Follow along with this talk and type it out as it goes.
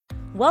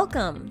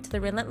Welcome to the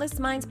Relentless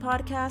Minds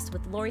podcast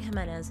with Lori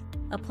Jimenez,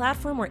 a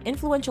platform where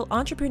influential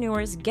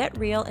entrepreneurs get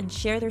real and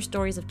share their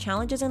stories of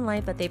challenges in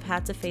life that they've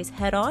had to face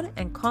head on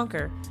and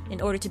conquer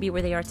in order to be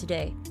where they are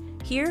today.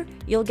 Here,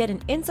 you'll get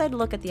an inside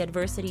look at the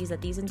adversities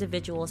that these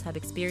individuals have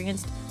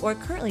experienced or are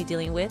currently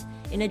dealing with,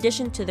 in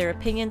addition to their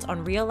opinions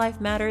on real life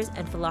matters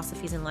and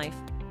philosophies in life.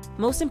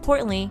 Most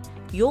importantly,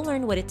 you'll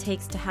learn what it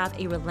takes to have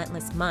a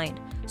relentless mind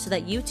so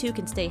that you too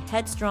can stay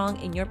headstrong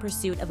in your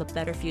pursuit of a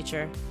better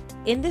future.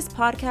 In this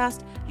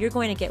podcast, you're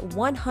going to get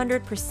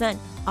 100%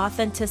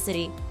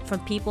 authenticity from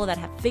people that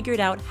have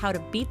figured out how to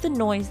beat the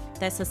noise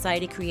that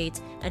society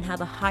creates and have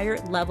a higher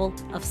level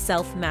of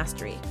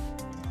self-mastery.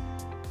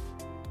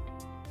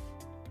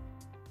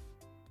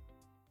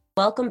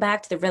 Welcome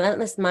back to the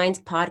Relentless Minds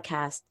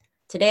podcast.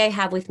 Today I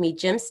have with me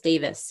Jim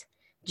Stavis.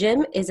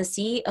 Jim is a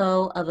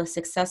CEO of a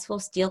successful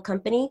steel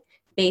company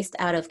based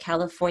out of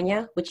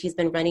California, which he's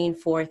been running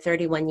for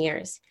 31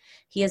 years.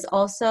 He is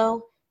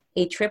also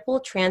a triple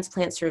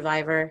transplant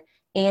survivor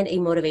and a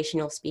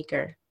motivational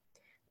speaker.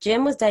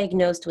 Jim was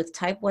diagnosed with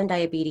type 1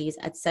 diabetes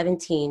at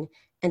 17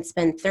 and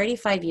spent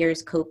 35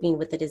 years coping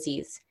with the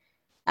disease.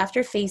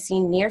 After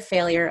facing near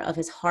failure of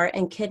his heart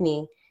and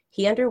kidney,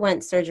 he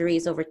underwent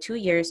surgeries over 2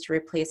 years to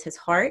replace his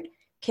heart,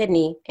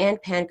 kidney,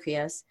 and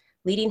pancreas,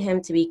 leading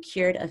him to be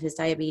cured of his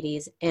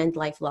diabetes and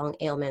lifelong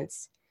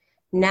ailments.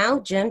 Now,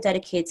 Jim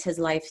dedicates his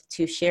life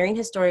to sharing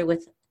his story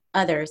with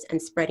others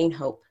and spreading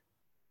hope.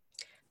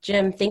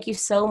 Jim, thank you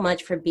so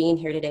much for being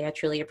here today. I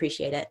truly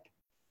appreciate it.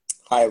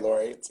 Hi,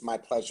 Lori. It's my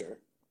pleasure.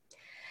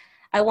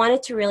 I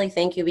wanted to really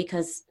thank you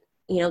because,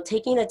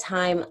 taking the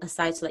time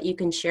aside so that you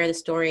can share the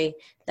story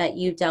that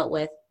you dealt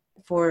with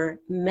for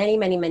many,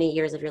 many, many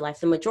years of your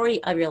life, the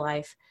majority of your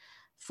life,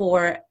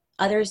 for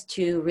others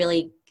to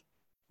really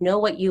know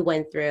what you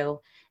went through.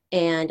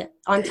 And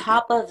on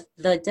top of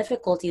the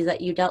difficulties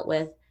that you dealt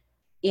with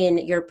in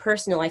your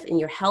personal life, in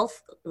your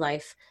health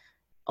life,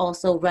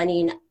 also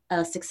running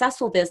a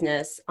successful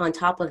business on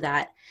top of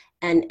that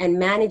and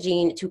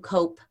managing to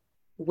cope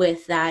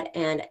with that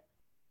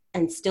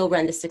and still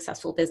run the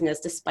successful business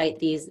despite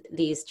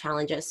these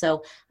challenges.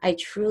 So I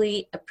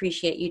truly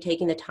appreciate you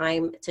taking the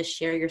time to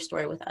share your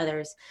story with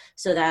others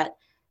so that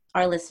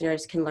our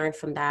listeners can learn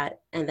from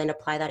that and then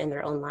apply that in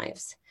their own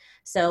lives.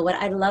 So what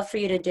I'd love for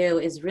you to do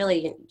is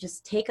really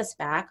just take us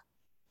back.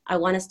 I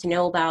want us to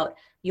know about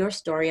your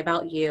story,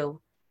 about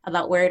you,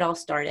 about where it all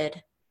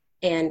started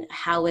and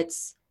how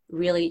it's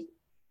really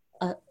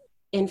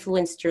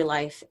influenced your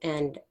life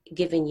and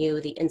given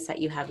you the insight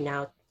you have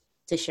now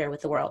to share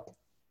with the world.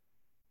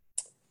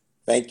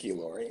 Thank you,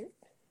 Lori.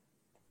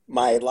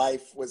 My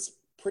life was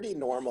pretty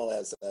normal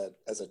as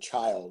a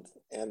child,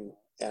 and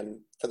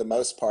for the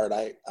most part,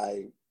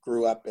 I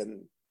grew up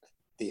in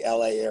the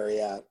LA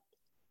area.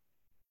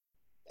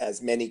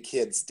 As many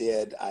kids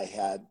did, I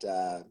had,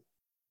 I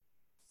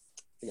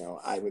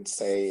would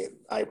say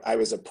I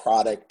was a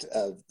product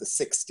of the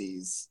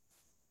 60s.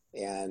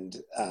 And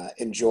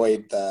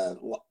enjoyed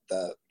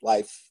the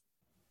life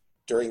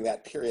during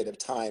that period of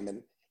time.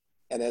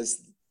 And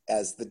as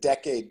the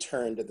decade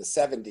turned to the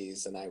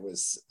 70s and I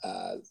was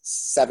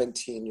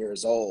 17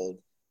 years old,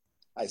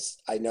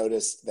 I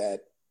noticed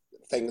that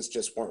things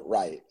just weren't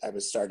right. I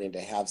was starting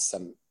to have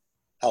some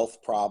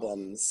health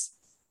problems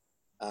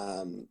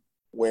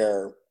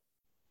where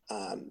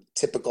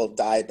typical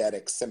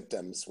diabetic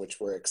symptoms, which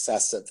were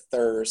excessive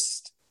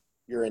thirst,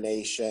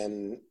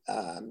 urination,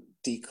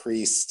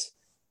 decreased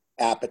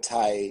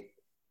appetite.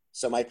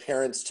 So my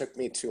parents took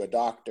me to a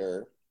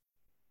doctor,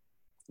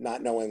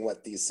 not knowing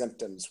what these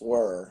symptoms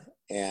were.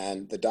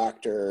 And the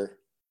doctor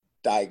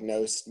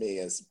diagnosed me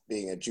as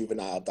being a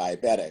juvenile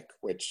diabetic,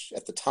 which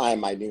at the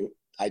time I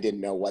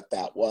didn't know what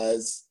that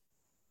was.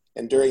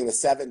 And during the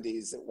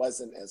 70s, it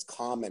wasn't as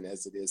common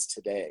as it is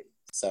today.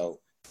 So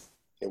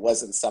it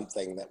wasn't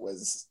something that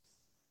was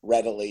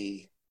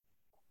readily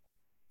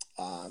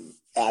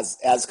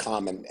as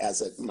common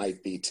as it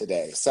might be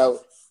today.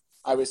 So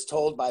I was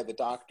told by the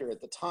doctor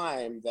at the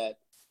time that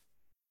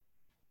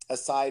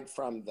aside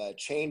from the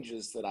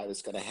changes that I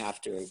was going to have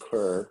to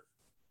incur,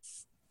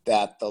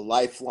 that the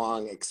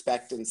lifelong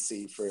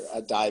expectancy for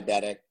a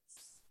diabetic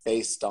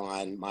based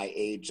on my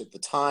age at the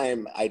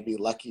time, I'd be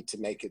lucky to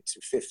make it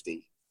to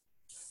 50,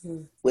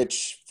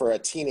 which for a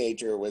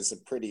teenager was a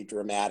pretty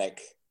dramatic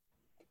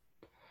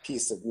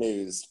piece of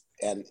news.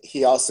 And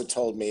he also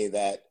told me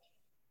that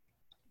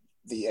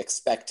the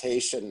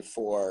expectation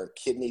for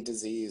kidney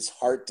disease,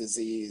 heart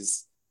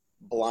disease,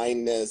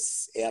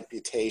 blindness,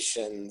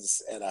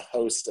 amputations, and a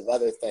host of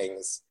other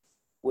things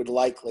would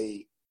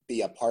likely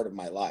be a part of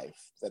my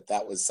life,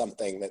 that was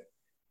something that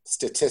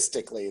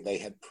statistically they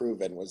had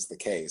proven was the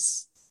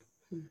case.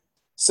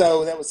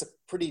 So that was a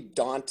pretty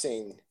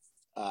daunting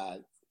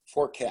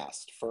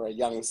forecast for a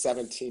young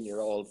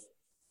 17-year-old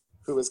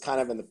who was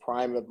kind of in the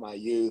prime of my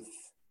youth,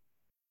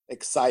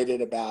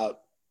 excited about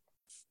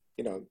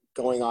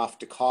going off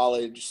to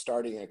college,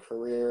 starting a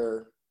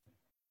career.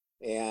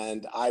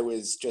 And I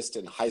was just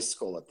in high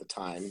school at the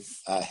time,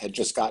 had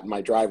just gotten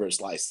my driver's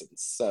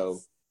license.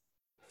 So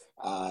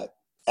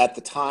at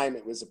the time,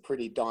 it was a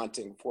pretty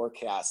daunting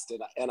forecast.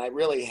 And I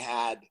really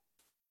had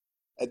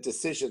a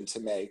decision to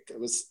make. It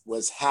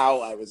was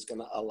how I was going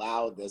to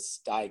allow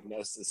this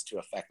diagnosis to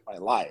affect my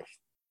life.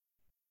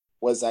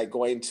 Was I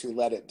going to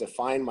let it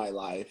define my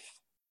life?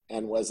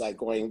 And was I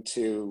going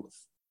to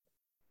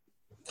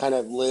kind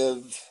of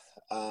live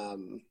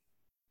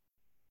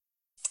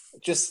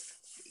just,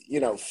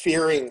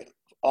 fearing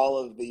all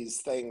of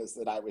these things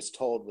that I was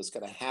told was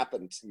going to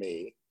happen to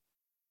me?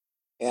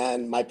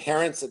 And my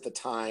parents at the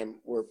time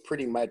were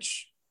pretty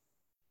much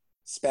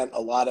spent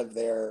a lot of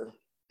their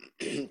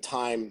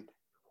time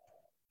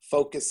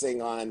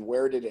focusing on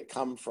where did it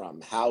come from?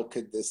 How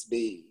could this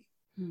be?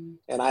 Mm-hmm.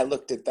 And I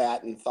looked at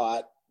that and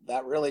thought,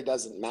 that really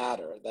doesn't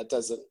matter. That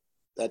doesn't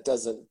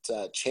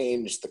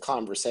change the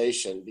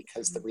conversation,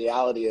 because the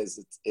reality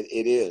is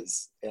it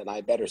is, and I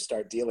better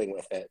start dealing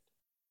with it.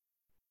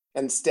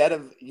 Instead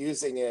of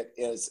using it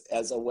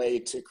as a way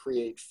to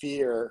create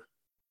fear,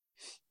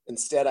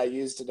 instead I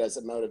used it as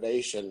a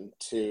motivation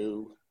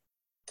to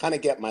kind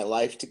of get my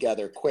life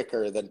together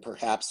quicker than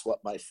perhaps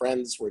what my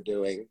friends were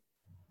doing,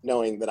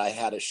 knowing that I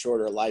had a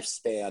shorter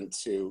lifespan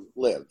to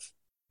live.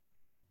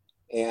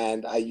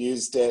 And I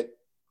used it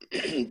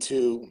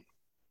to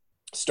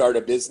start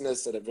a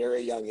business at a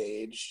very young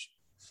age.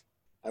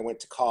 I went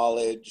to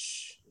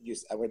college.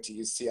 I went to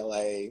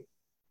UCLA,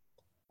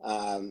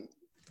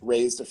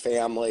 raised a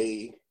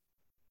family,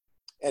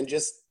 and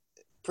just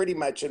pretty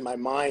much in my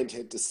mind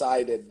had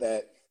decided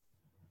that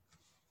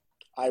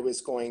I was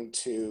going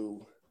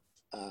to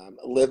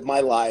live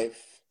my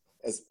life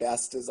as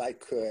best as I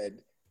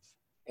could.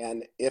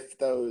 And if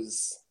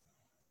those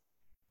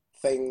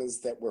things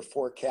that were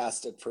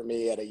forecasted for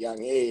me at a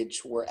young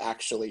age were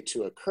actually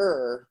to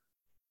occur,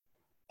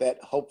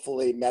 that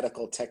hopefully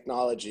medical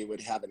technology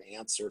would have an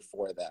answer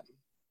for them.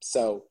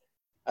 So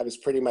I was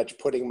pretty much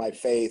putting my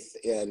faith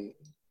in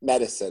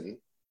medicine,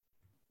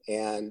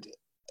 and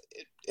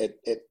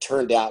it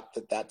turned out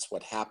that that's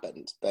what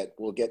happened, but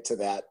we'll get to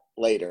that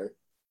later.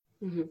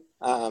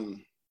 Mm-hmm.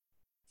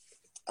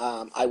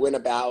 I went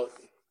about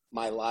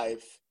my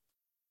life,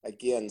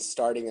 again,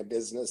 starting a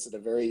business at a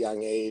very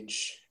young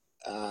age,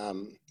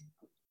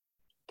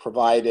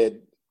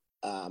 provided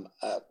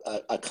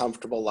a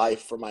comfortable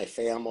life for my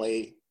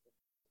family,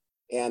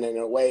 and in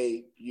a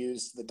way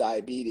used the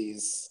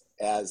diabetes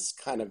as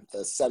kind of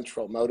the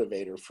central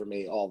motivator for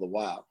me all the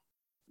while.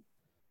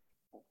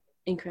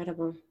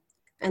 Incredible.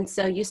 And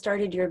so you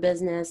started your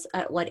business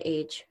at what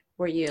age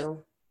were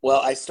you? Well,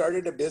 I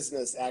started a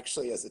business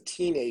actually as a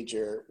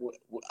teenager.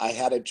 I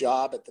had a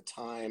job at the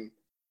time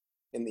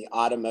in the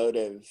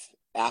automotive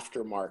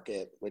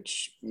aftermarket,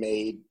 which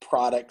made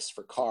products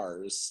for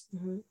cars,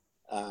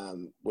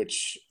 mm-hmm.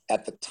 Which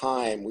at the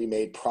time we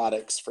made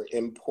products for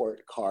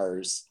import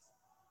cars,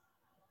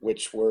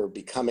 which were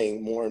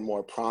becoming more and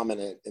more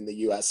prominent in the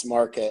US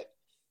market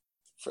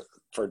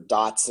for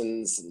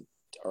Datsuns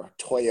or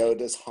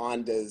Toyotas,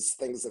 Hondas,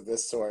 things of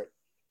this sort.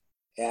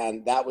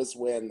 And that was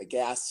when the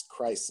gas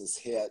crisis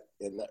hit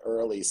in the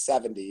early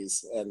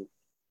 70s,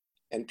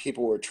 and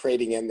people were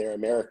trading in their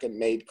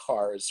American-made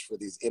cars for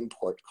these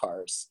import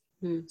cars.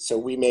 So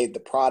we made the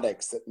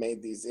products that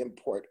made these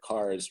import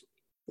cars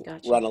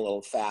run a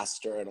little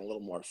faster and a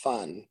little more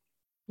fun.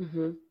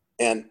 Mm-hmm.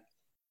 And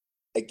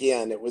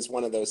again, it was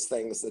one of those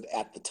things that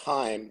at the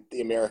time,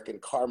 the American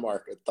car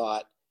market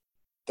thought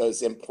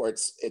those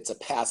imports, it's a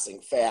passing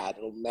fad.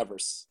 It'll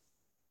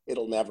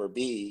never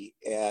be.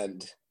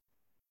 And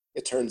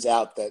it turns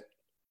out that,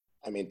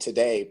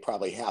 today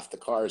probably half the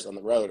cars on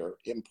the road are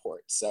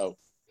imports. So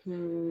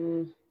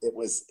it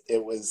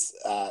was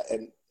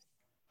and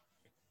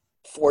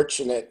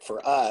fortunate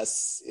for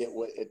us,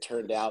 it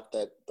turned out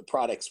that the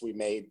products we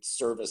made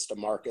serviced a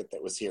market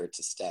that was here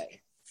to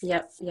stay.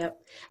 Yep.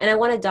 And I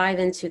want to dive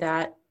into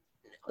that,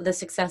 the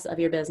success of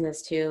your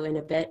business too, in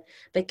a bit.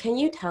 But can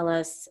you tell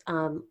us,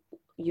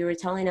 you were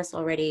telling us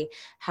already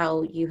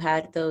how you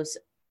had those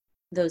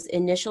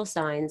initial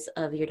signs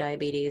of your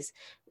diabetes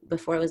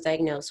before it was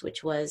diagnosed,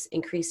 which was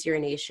increased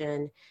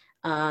urination,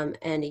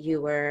 and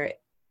you were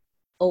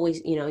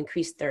always,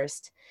 increased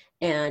thirst,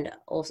 and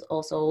also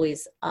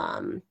always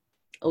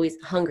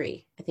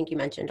hungry, I think you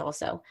mentioned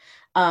also.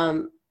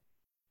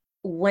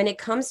 When it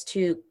comes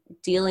to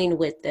dealing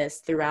with this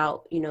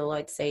throughout,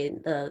 I'd say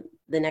the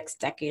next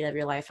decade of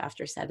your life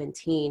after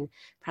 17,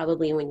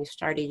 probably when you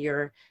started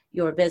your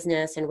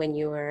business and when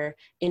you were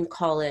in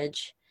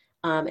college,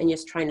 and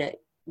just trying to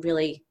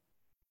really,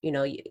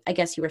 I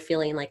guess you were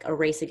feeling like a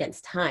race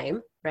against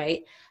time,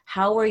 right?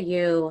 How were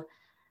you,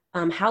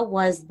 how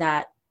was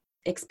that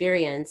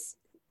experience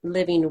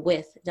living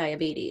with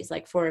diabetes?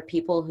 Like for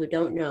people who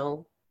don't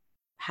know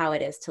how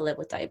it is to live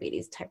with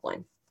diabetes type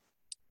 1.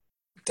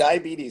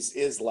 Diabetes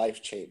is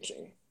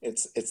life-changing.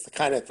 It's the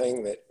kind of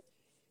thing that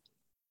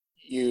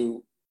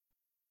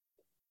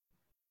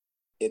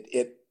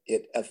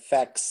it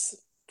affects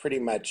pretty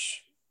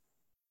much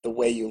the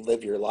way you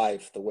live your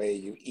life, the way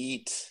you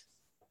eat.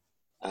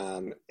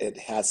 It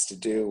has to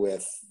do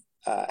with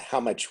how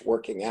much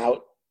working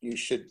out you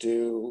should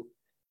do,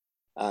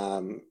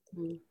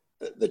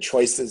 the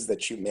choices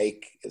that you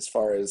make as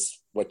far as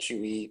what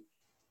you eat,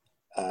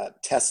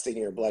 testing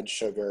your blood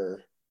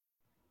sugar,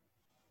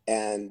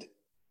 and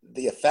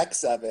the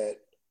effects of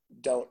it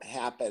don't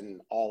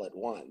happen all at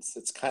once.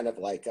 It's kind of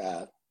like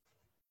a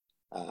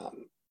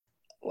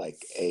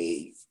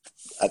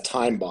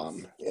time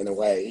bomb in a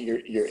way.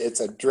 It's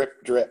a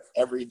drip drip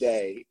every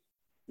day.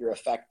 You're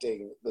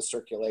affecting the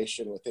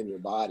circulation within your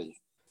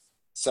body.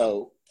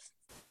 So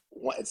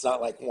it's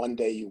not like one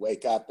day you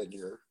wake up and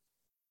your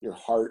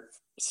heart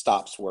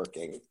stops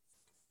working,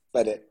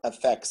 but it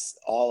affects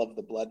all of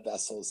the blood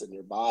vessels in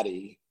your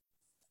body.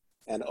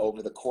 And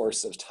over the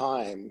course of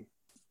time,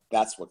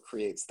 that's what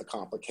creates the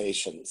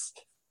complications.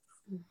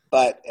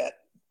 But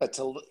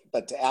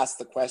to ask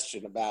the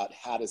question about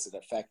how does it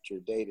affect your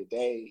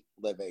day-to-day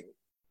living,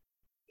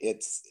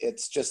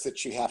 it's just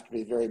that you have to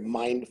be very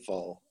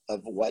mindful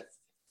of what,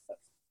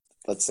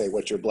 let's say,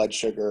 what your blood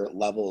sugar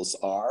levels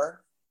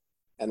are,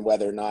 and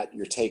whether or not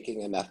you're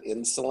taking enough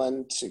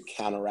insulin to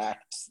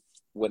counteract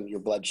when your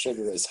blood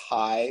sugar is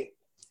high.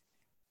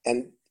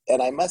 And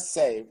I must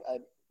say,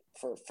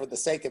 for the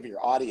sake of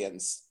your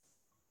audience,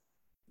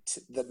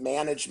 the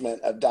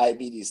management of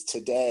diabetes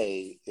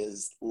today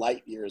is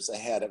light years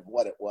ahead of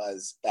what it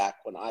was back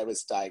when I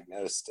was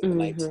diagnosed in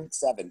the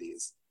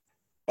 1970s.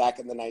 Back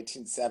in the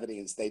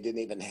 1970s, they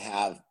didn't even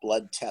have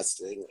blood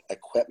testing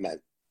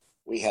equipment.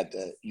 We had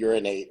to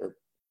urinate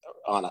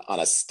on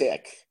a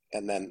stick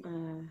and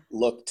then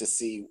look to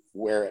see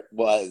where it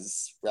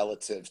was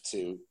relative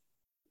to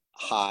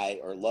high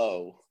or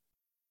low.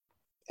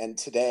 And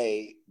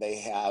today they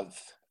have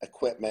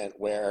equipment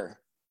where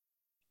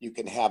you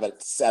can have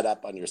it set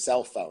up on your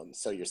cell phone.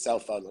 So your cell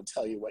phone will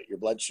tell you what your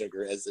blood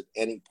sugar is at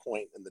any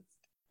point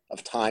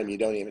of time. You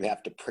don't even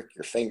have to prick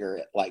your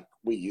finger like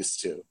we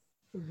used to.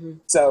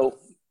 So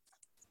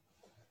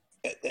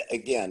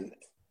again,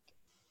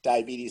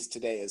 diabetes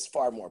today is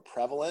far more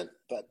prevalent,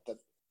 but the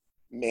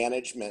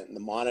management and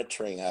the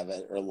monitoring of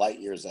it are light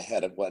years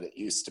ahead of what it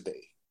used to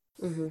be.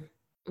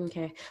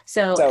 Okay.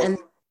 So go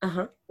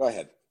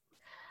ahead.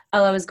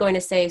 Oh, I was going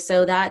to say,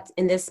 so that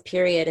in this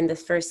period, in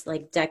this first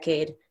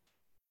decade,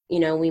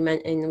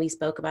 we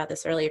spoke about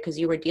this earlier because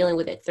you were dealing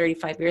with it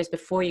 35 years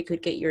before you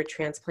could get your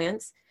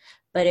transplants,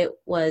 but it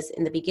was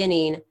in the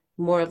beginning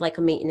more of like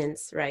a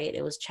maintenance, right?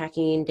 It was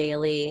checking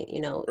daily,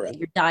 Correct.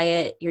 Your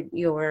diet,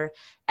 your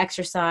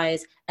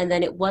exercise. And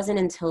then it wasn't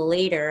until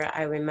later,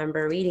 I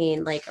remember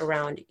reading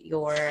around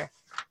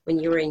when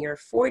you were in your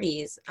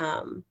 40s,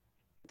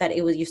 that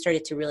you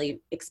started to really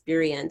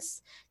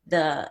experience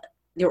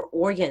your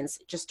organs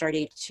just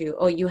started to,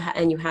 you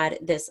had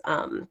this,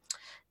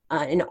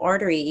 an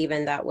artery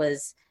even that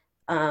was,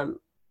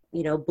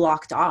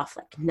 blocked off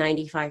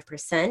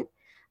 95%,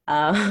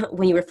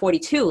 when you were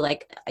 42,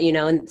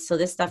 and so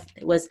this stuff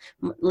was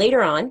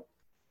later on,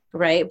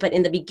 right? But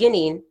in the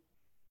beginning,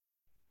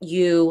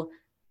 you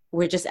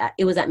were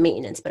it was at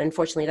maintenance, but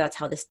unfortunately that's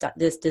how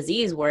this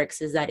disease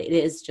works, is that it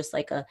is just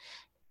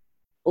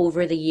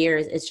over the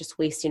years, it's just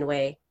wasting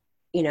away,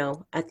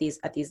 at these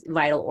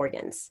vital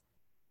organs.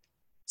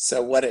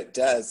 So what it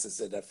does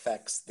is it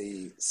affects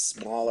the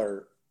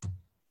smaller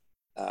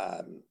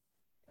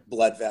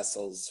blood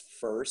vessels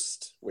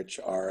first, which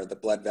are the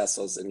blood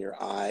vessels in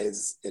your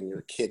eyes, in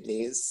your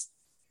kidneys.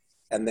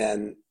 And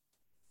then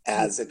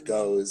as it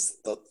goes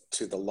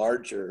to the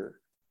larger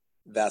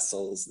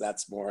vessels,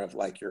 that's more of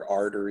your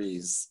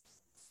arteries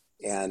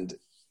and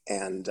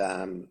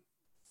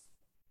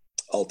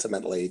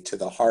ultimately to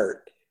the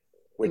heart,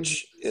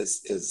 which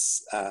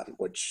is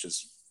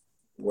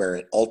where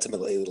it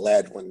ultimately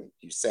led when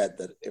you said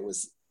that it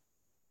was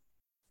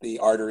the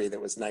artery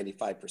that was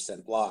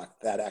 95%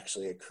 blocked. That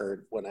actually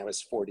occurred when I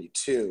was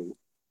 42,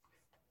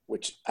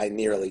 which I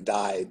nearly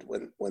died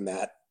when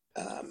that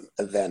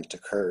event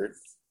occurred.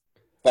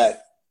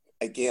 But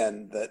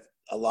again, that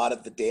a lot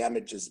of the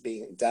damage is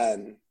being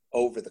done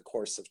over the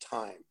course of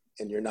time,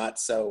 and you're not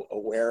so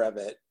aware of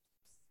it.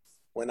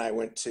 When I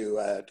went to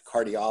a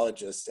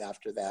cardiologist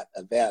after that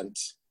event,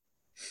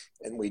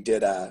 and we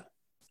did a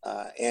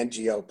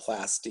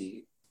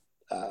angioplasty,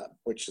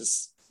 which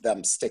is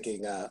them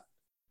sticking a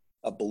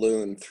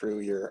balloon through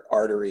your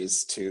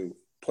arteries to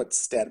put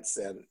stents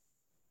in.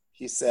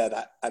 He said,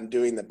 I'm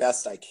doing the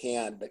best I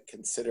can, but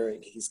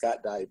considering he's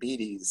got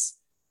diabetes,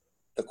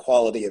 the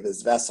quality of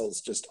his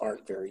vessels just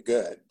aren't very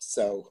good.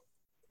 So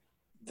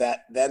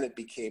then it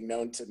became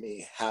known to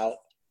me how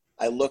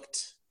I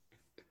looked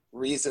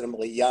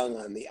reasonably young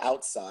on the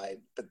outside,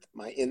 but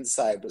my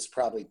inside was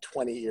probably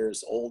 20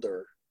 years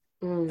older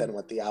than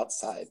what the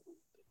outside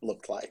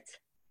looked like.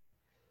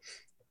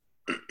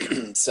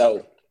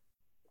 So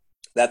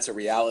that's a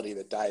reality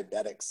that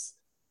diabetics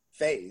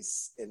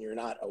face, and you're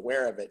not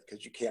aware of it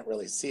because you can't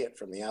really see it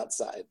from the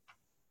outside.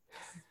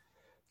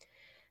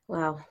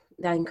 Wow,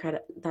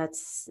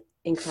 that's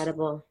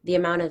incredible. The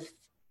amount of,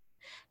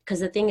 because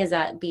the thing is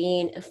that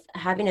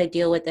having to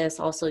deal with this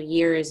also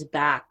years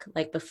back,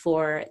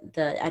 before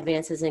the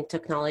advances in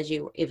technology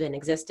even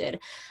existed,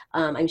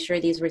 I'm sure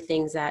these were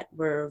things that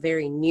were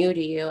very new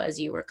to you as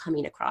you were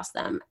coming across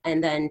them,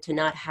 and then to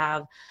not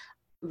have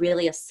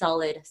really a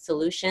solid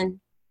solution,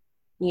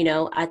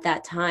 at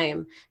that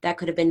time, that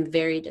could have been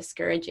very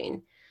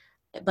discouraging.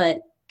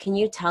 But can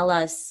you tell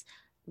us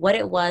what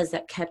it was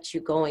that kept you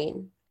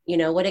going?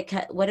 What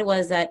it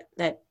was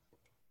that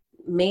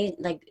made,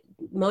 like,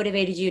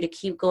 motivated you to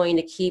keep going,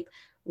 to keep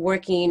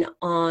working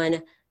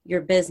on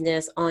your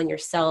business, on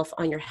yourself,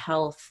 on your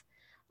health,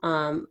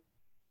 and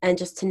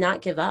just to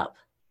not give up?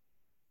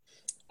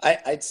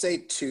 I'd say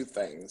two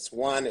things.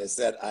 One is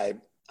that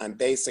I'm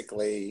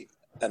basically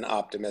an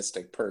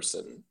optimistic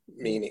person,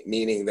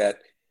 meaning that,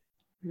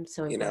 It's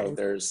so important.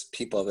 there's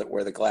people that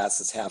where the glass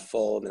is half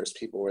full and there's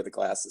people where the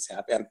glass is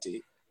half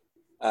empty.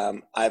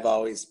 I've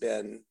always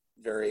been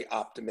very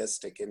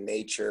optimistic in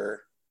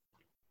nature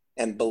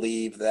and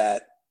believe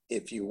that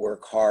if you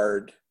work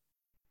hard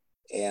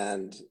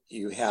and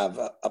you have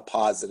a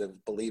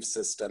positive belief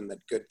system,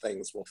 that good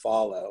things will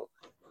follow.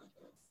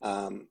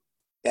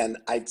 And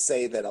I'd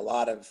say that a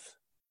lot of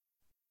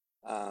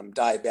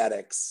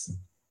diabetics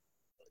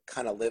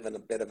kind of live in a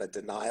bit of a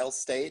denial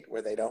state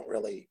where they don't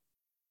really,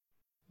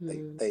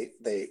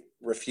 they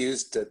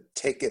refuse to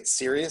take it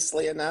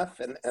seriously enough.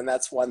 And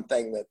that's one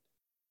thing that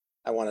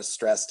I want to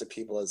stress to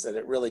people, is that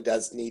it really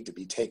does need to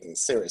be taken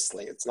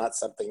seriously. It's not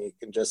something you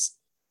can just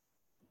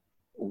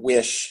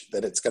wish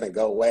that it's going to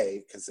go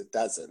away, because it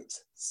doesn't.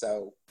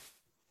 So,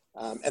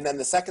 and then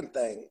the second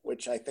thing,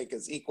 which I think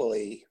is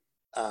equally,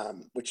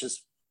 which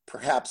is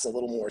perhaps a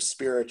little more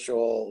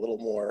spiritual, a little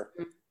more,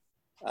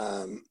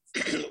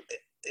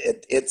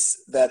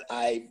 it's that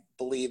I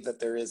believe that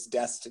there is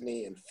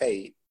destiny and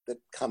fate that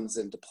comes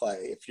into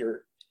play.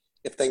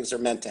 If things are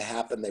meant to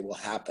happen, they will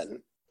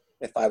happen.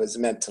 If I was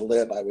meant to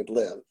live, I would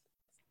live.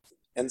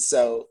 And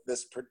so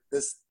this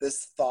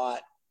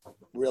thought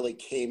really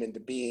came into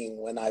being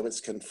when I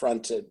was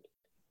confronted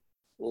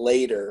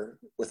later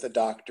with a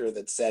doctor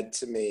that said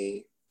to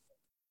me,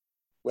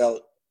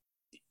 well,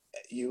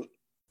 you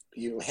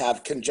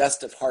have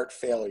congestive heart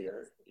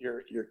failure.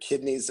 Your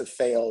kidneys have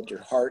failed,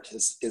 your heart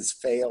is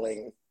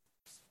failing,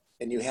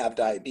 and you have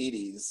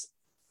diabetes.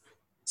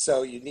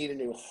 So you need a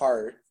new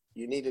heart,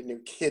 you need a new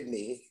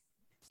kidney,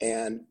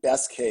 and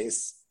best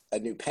case, a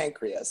new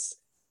pancreas.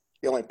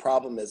 The only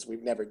problem is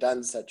we've never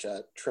done such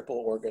a triple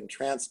organ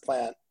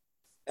transplant,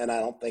 and I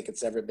don't think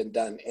it's ever been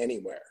done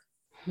anywhere.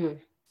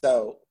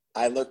 So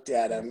I looked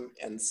at him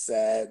and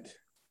said,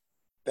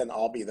 then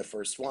I'll be the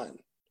first one.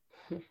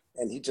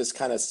 And he just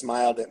kind of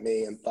smiled at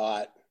me and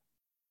thought,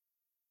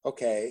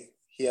 okay,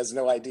 he has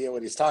no idea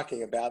what he's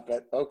talking about,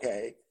 but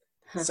okay.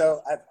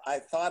 So I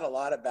thought a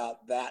lot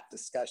about that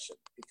discussion,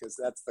 because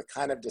that's the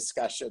kind of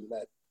discussion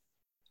that,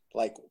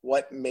 like,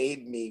 what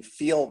made me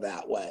feel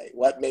that way?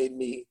 What made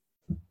me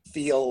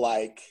feel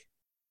like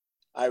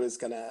I was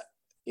going to,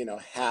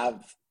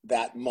 have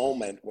that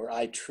moment where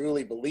I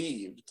truly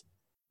believed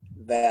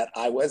that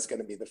I was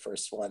going to be the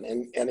first one.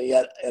 And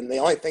the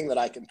only thing that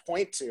I can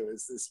point to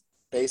is this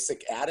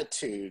basic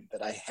attitude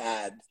that I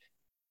had,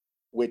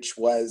 which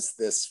was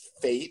this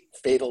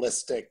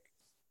fatalistic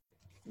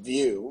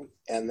view.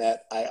 And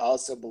that I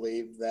also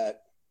believe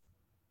that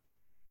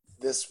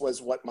this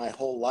was what my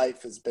whole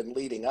life has been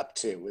leading up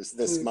to, was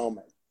this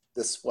moment.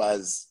 This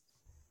was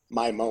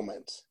my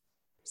moment.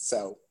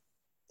 So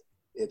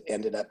it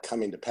ended up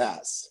coming to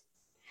pass.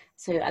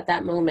 So at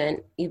that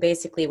moment, you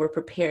basically were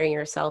preparing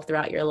yourself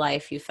throughout your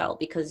life, you felt,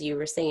 because you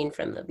were saying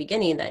from the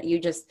beginning that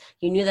you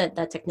knew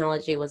that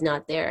technology was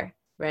not there,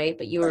 right?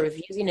 But you were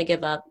refusing to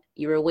give up.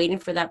 You were waiting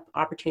for that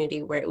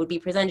opportunity where it would be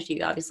presented to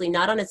you, obviously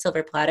not on a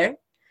silver platter,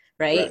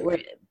 right?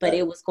 But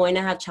it was going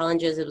to have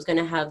challenges. It was going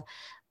to have,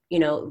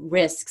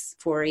 risks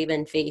for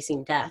even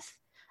facing death,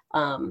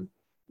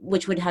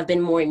 which would have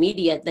been more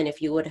immediate than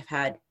if you would have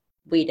had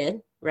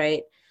waited,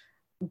 right?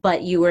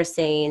 But you were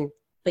saying,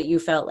 but you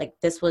felt like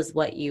this was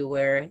what you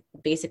were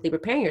basically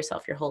preparing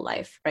yourself your whole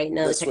life, right?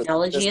 Now the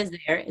technology is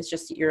there. It's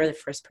just you're the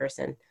first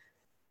person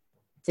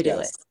to do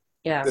it.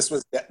 Yeah. This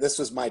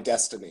was my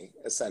destiny,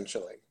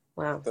 essentially.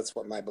 Wow. That's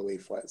what my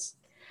belief was.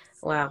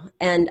 Wow.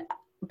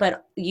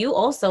 But you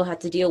also had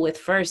to deal with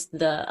first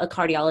a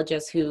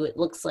cardiologist who it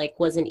looks like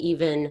wasn't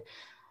even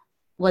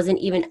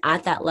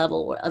at that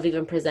level of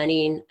even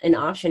presenting an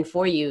option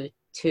for you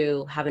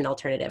to have an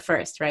alternative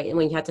first, right? And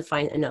when you had to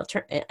find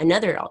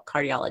another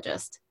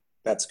cardiologist.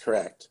 That's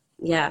correct.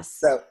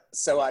 Yes.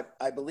 So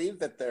I believe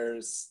that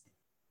there's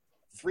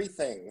three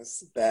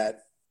things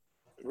that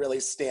really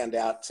stand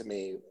out to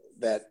me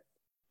that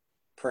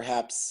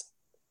perhaps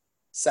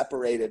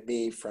separated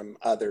me from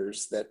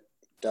others that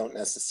don't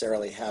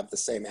necessarily have the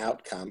same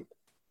outcome.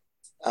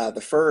 The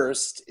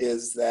first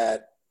is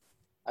that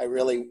I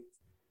really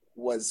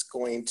was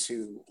going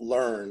to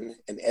learn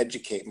and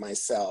educate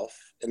myself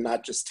and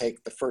not just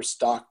take the first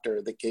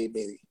doctor that gave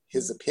me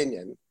his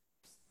opinion.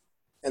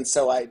 And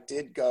so I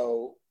did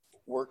go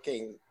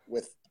working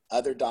with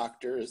other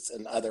doctors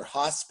and other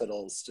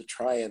hospitals to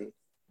try and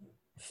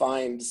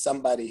find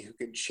somebody who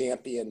could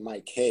champion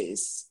my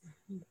case.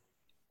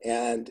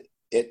 And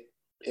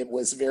it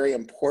was very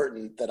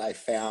important that I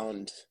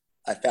found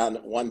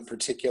one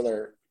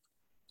particular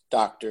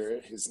doctor.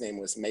 His name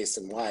was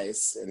Mason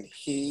Weiss, and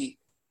he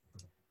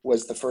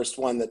was the first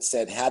one that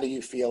said, "How do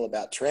you feel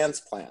about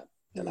transplant?"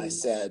 And I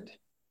said,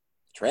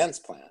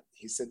 "Transplant?"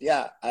 He said,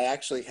 "Yeah, I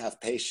actually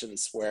have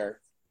patients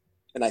where,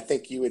 and I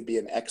think you would be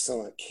an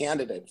excellent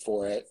candidate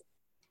for it,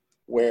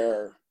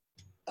 where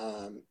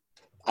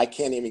I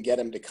can't even get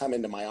them to come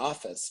into my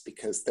office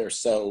because they're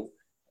so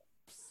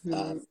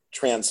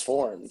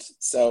transformed."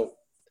 So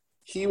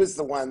he was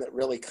the one that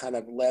really kind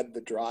of led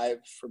the drive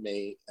for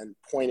me and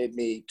pointed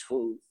me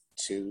to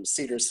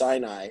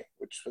Cedars-Sinai,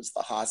 which was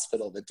the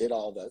hospital that did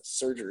all the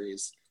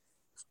surgeries.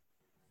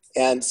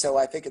 And so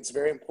I think it's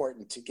very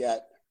important to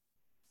get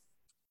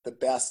the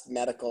best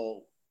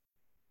medical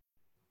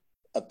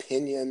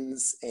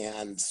opinions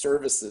and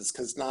services,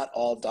 because not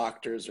all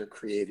doctors are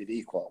created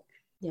equal.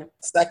 Yeah.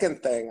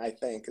 Second thing I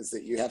think is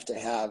that you have to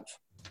have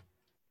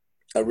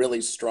a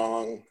really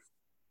strong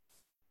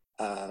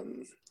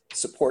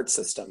support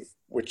system,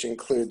 which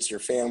includes your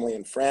family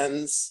and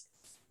friends,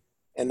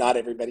 and not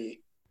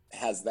everybody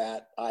has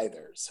that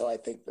either. So I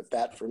think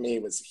that for me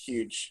was a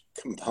huge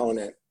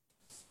component.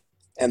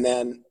 And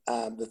then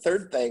the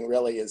third thing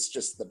really is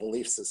just the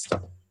belief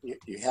system.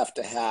 You have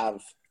to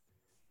have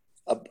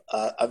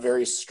a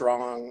very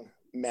strong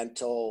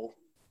mental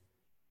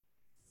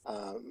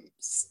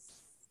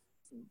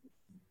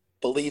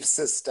belief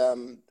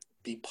system,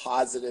 be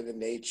positive in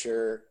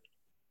nature,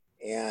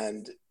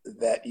 and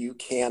that you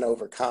can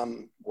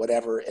overcome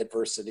whatever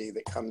adversity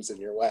that comes in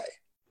your way.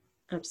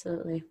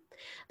 Absolutely.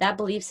 That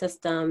belief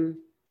system,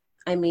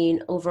 I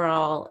mean,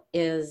 overall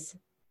is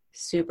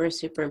super,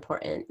 super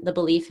important. The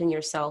belief in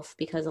yourself,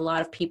 because a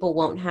lot of people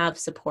won't have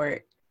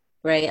support,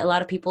 right? A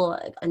lot of people,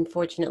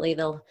 unfortunately,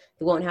 they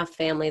won't have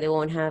family. They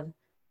won't have,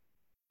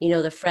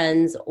 the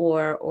friends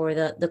or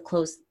the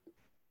close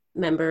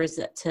members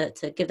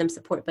to give them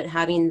support. But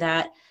having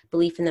that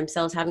belief in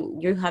themselves, having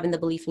the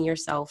belief in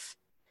yourself.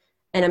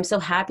 And I'm so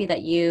happy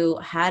that you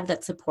had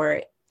that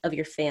support of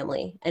your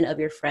family and of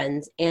your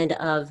friends and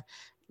of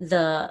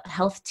the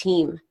health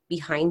team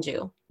behind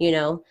you,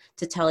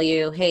 to tell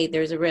you, hey,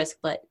 there's a risk,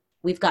 but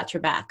we've got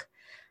your back.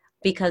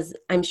 Because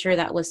I'm sure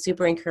that was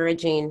super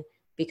encouraging,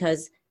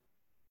 because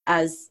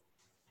as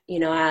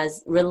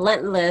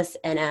relentless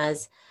and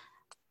as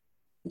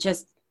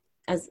just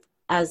as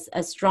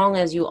strong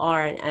as you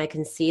are, and I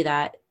can see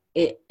that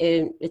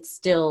it's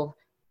still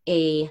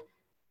a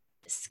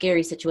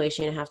scary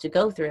situation to have to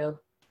go through,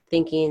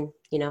 thinking,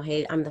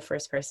 hey, I'm the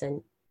first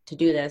person to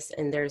do this,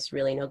 and there's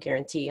really no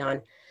guarantee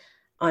on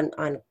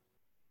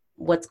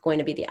what's going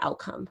to be the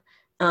outcome.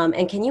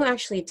 And can you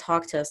actually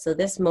talk to us?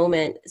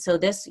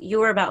 You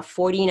were about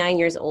 49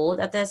 years old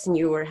at this, and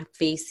you were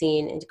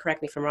facing, and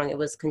correct me if I'm wrong, it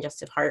was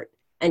congestive heart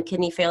and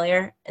kidney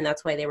failure, and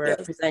that's why they were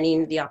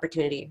presenting the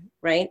opportunity,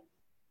 right?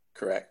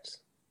 Correct.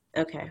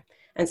 Okay.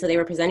 And so they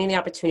were presenting the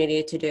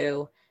opportunity to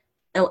do,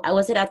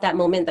 was it at that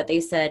moment that they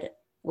said,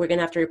 we're going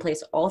to have to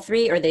replace all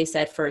three, or they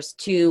said first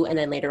two, and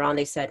then later on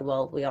they said,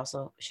 well, we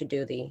also should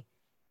do the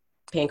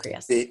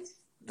pancreas?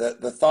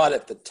 The thought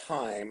at the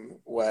time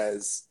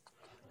was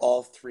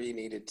all three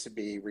needed to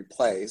be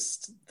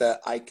replaced, that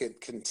I could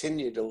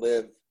continue to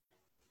live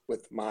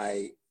with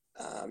my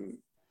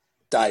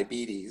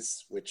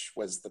diabetes, which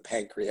was the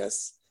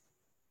pancreas,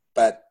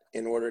 but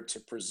in order to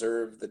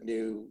preserve the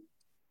new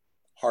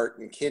heart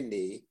and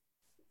kidney,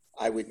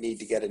 I would need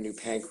to get a new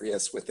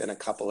pancreas within a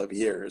couple of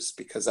years,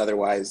 because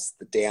otherwise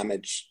the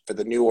damage for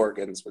the new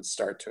organs would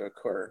start to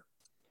occur.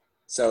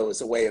 So it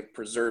was a way of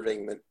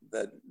preserving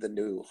the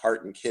new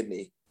heart and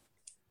kidney.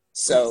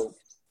 So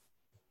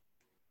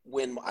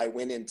when I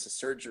went into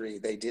surgery,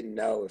 they didn't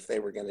know if they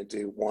were going to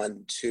do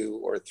 1, 2,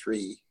 or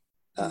 3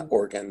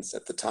 organs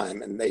at the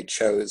time. And they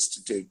chose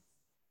to do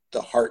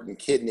the heart and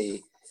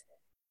kidney,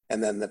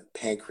 and then the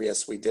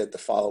pancreas we did the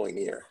following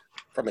year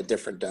from a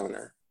different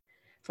donor.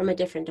 From a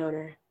different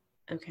donor.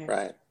 Okay.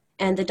 Right.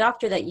 And the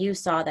doctor that you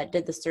saw that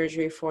did the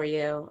surgery for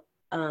you,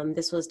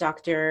 this was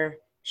Dr.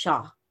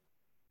 Shaw,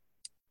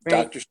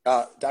 right?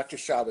 Dr.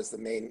 Shaw was the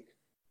main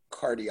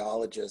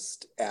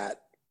cardiologist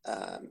at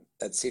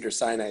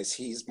Cedars-Sinai.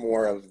 He's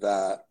more of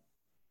the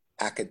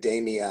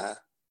academia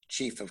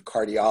chief of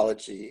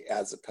cardiology,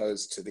 as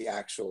opposed to the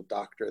actual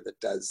doctor that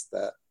does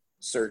the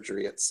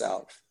surgery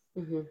itself.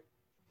 Mm-hmm.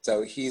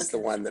 So he's the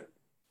one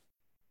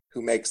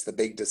who makes the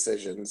big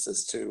decisions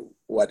as to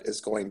what is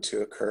going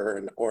to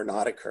occur or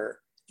not occur.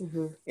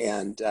 Mm-hmm.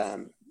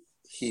 And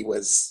he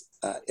was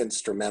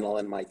instrumental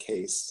in my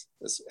case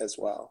as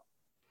well.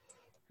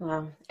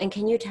 Wow. And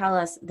can you tell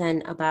us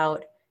then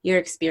about your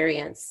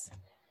experience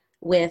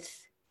with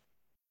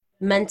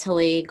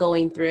mentally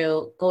going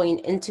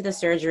into the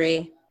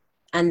surgery,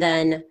 and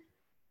then,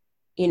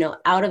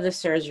 out of the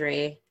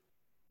surgery,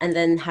 and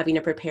then having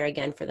to prepare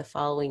again for the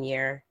following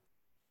year,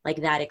 like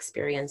that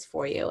experience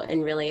for you,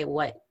 and really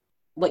what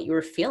you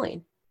were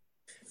feeling?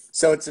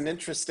 So it's an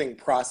interesting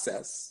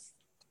process.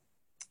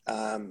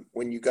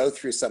 When you go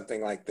through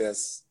something like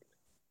this,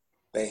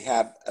 they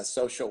have a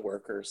social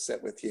worker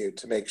sit with you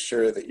to make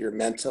sure that you're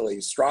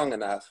mentally strong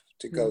enough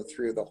to go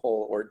through the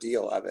whole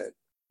ordeal of it.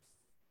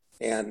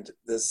 And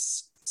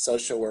this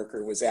social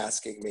worker was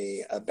asking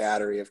me a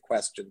battery of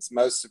questions,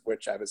 most of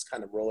which I was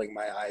kind of rolling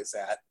my eyes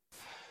at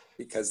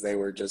because they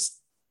were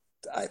just,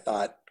 I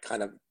thought,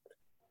 kind of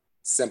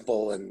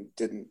simple and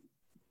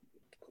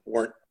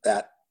weren't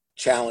that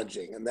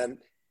challenging.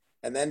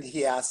 And then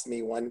he asked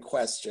me one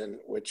question,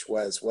 which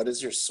was, what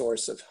is your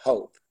source of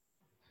hope?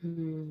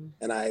 Mm.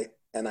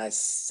 And I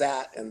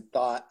sat and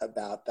thought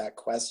about that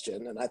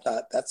question, and I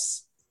thought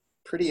that's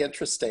pretty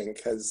interesting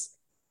because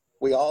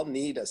we all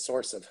need a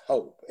source of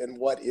hope. And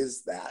what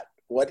is that?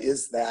 What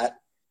is that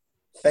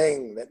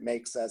thing that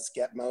makes us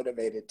get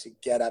motivated to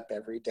get up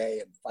every day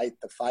and fight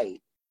the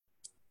fight?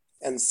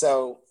 And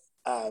so,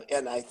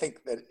 and I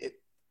think that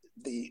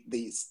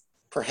these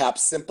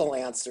perhaps simple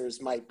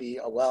answers might be,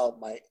 oh, well,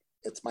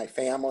 it's my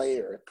family,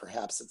 or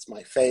perhaps it's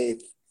my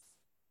faith.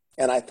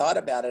 And I thought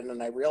about it,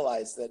 and I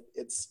realized that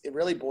it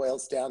really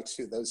boils down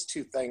to those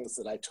two things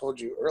that I told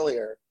you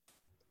earlier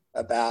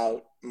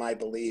about my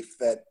belief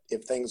that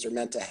if things are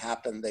meant to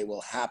happen, they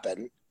will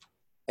happen.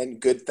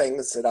 And good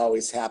things had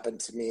always happened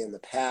to me in the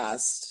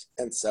past.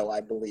 And so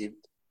I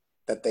believed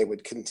that they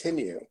would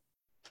continue.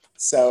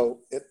 So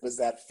it was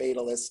that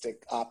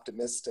fatalistic,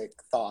 optimistic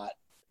thought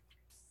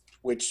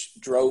which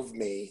drove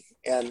me.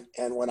 And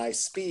when I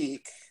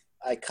speak,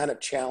 I kind of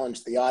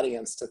challenge the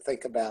audience to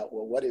think about,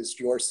 well, what is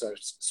your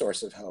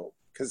source of hope?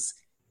 Because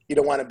you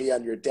don't want to be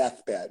on your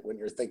deathbed when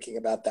you're thinking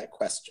about that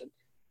question.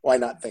 Why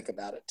not think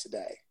about it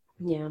today?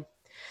 Yeah.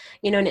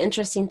 You know, an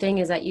interesting thing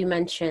is that you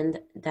mentioned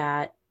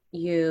that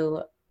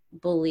you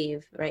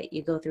believe, right?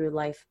 You go through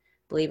life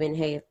believing,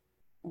 hey,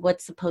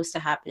 what's supposed to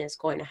happen is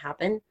going to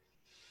happen.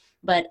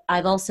 But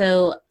I've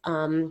also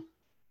kind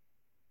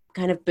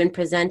of been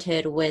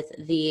presented with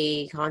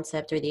the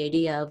concept or the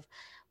idea of,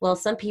 well,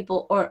 some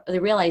people, or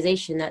the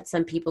realization that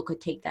some people could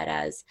take that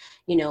as,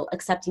 you know,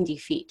 accepting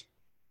defeat,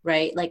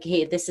 right? Like,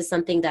 hey, this is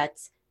something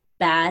that's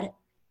bad.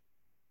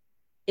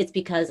 It's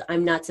because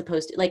I'm not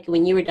supposed to, like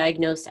when you were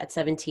diagnosed at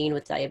 17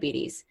 with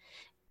diabetes,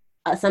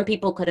 some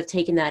people could have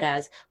taken that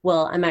as,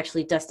 well, I'm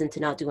actually destined to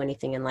not do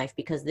anything in life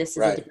because this is a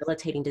Right.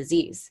 debilitating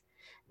disease.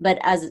 But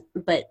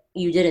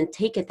you didn't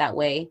take it that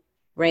way,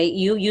 right?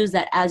 You use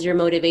that as your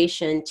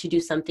motivation to do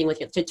something with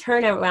to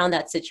turn around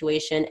that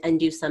situation and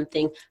do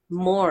something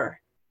more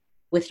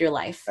with your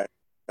life. Right.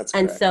 That's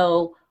And correct.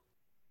 so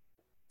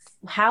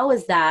how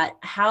is that,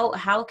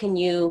 how can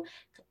you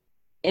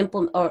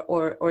implement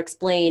or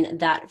explain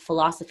that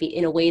philosophy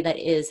in a way that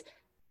is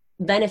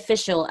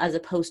beneficial as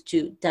opposed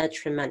to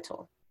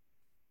detrimental?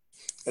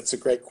 That's a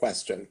great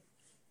question.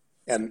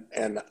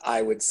 And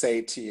I would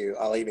say to you,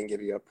 I'll even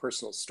give you a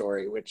personal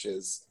story, which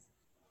is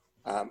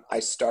I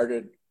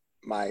started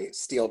my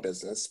steel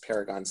business,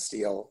 Paragon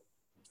Steel,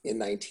 in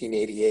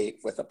 1988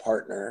 with a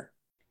partner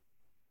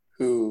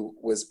who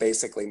was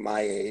basically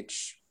my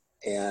age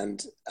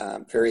and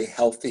very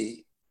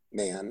healthy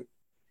man.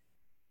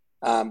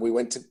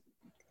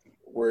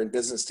 We're in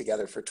business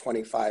together for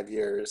 25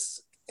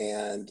 years,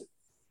 and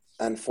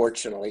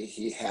unfortunately,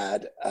 he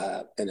had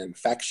an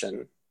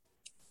infection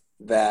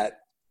that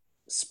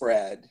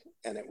spread,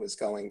 and it was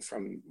going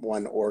from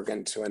one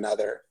organ to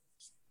another.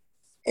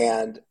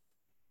 And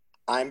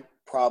I'm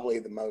probably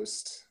the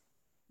most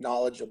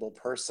knowledgeable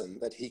person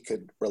that he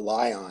could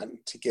rely on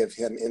to give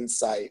him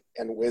insight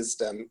and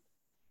wisdom,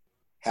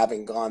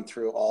 having gone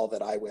through all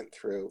that I went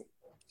through.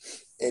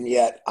 And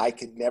yet I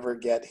could never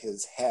get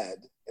his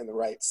head in the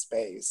right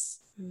space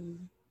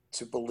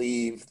to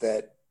believe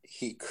that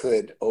he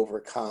could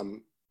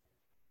overcome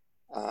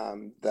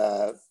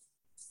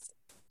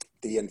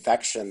the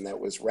infection that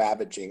was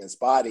ravaging his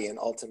body, and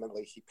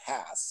ultimately he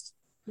passed.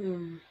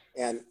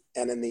 And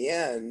in the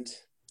end,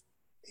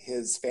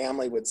 his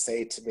family would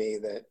say to me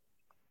that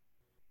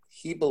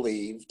he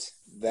believed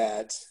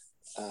that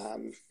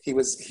he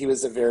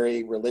was a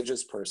very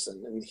religious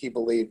person, and he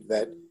believed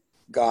that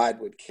God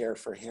would care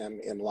for him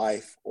in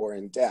life or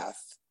in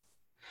death.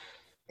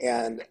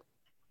 And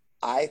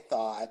I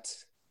thought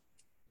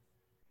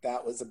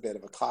that was a bit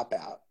of a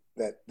cop-out,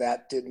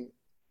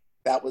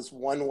 that was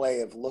one way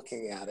of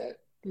looking at it.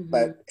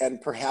 But, and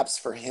perhaps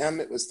for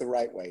him, it was the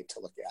right way to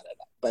look at it.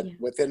 But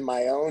within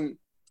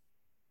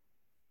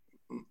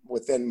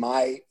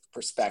my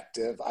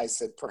perspective, I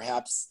said,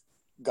 perhaps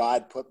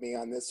God put me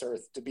on this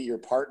earth to be your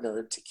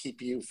partner, to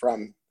keep you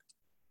from,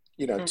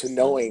 to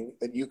knowing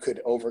that you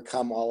could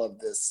overcome all of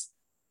this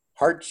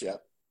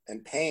hardship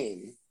and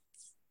pain,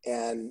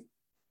 and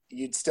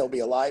you'd still be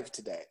alive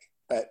today.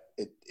 But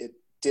it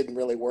didn't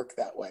really work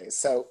that way.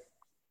 So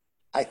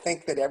I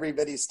think that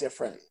everybody's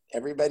different.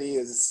 Everybody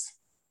is,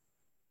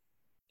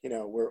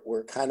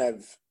 we're kind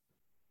of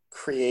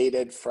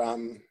created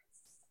from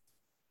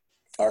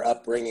our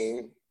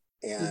upbringing,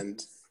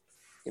 and,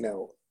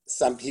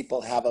 some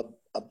people have a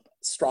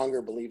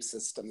stronger belief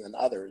system than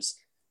others.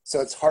 So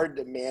it's hard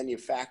to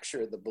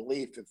manufacture the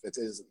belief if it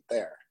isn't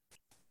there.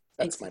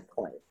 That's my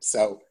point.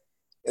 So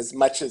as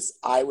much as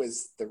I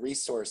was the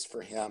resource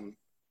for him,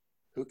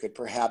 who could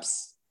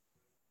perhaps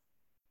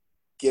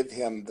give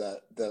him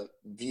the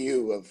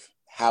view of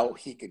how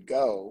he could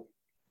go,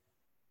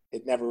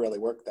 it never really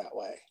worked that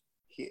way.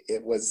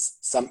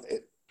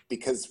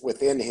 because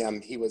within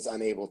him, he was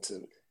unable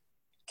to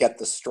get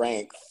the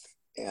strength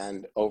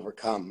and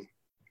overcome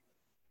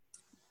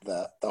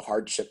the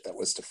hardship that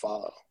was to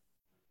follow.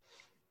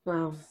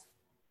 Wow.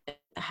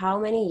 How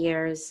many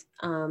years,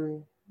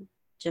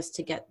 just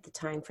to get the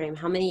time frame,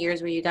 how many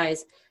years were you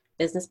guys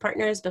business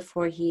partners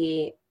before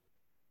he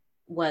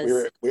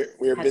was we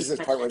were had the business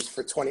infection? partners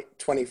for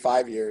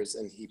 25 years,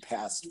 and he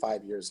passed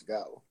 5 years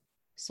ago.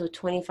 So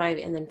 25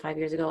 and then 5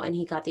 years ago, and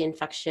he got the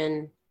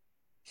infection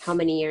how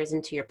many years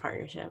into your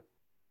partnership?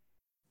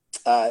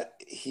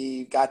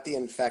 He got the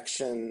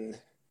infection.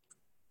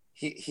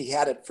 He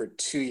had it for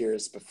 2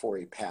 years before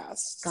he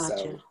passed.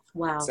 Gotcha.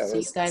 Wow. So So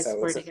you guys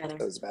were together.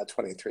 it was about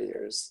 23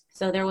 years.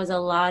 So there was a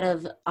lot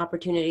of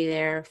opportunity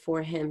there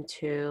for him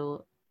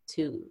to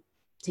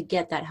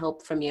get that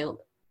help from you.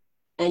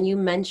 And you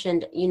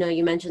mentioned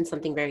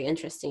something very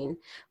interesting,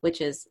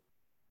 which is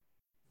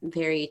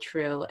very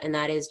true. And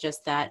that is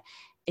just that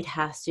it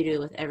has to do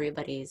with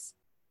everybody's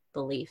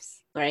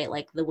beliefs, right?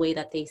 Like the way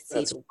that they see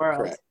That's the world.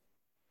 correct.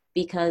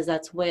 Because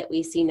that's what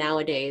we see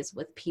nowadays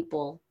with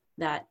people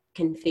that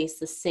can face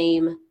the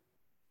same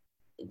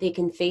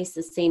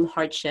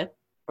hardship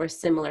or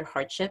similar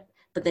hardship,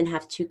 but then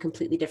have two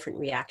completely different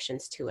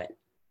reactions to it,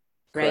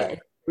 right? Correct.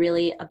 It's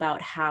really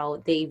about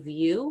how they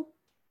view,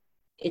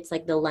 it's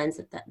like the lens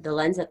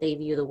that they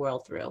view the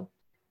world through,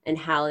 and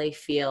how they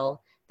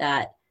feel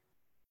that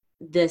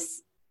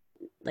this,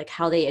 like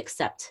how they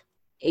accept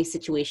a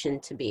situation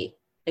to be.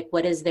 Like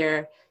what is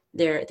their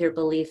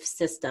belief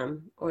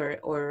system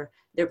or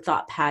their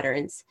thought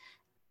patterns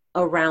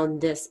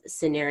around this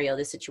scenario,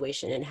 this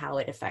situation, and how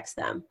it affects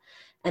them.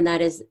 And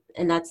that's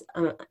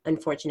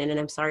unfortunate. And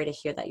I'm sorry to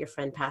hear that your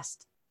friend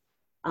passed,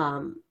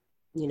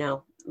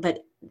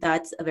 but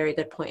that's a very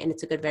good point. And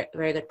it's a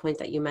very good point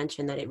that you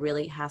mentioned, that it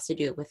really has to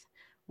do with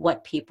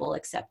what people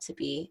accept to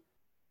be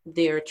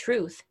their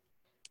truth.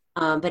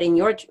 But in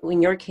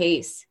your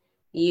case,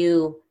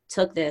 you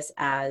took this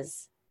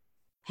as,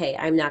 hey,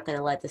 I'm not going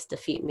to let this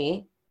defeat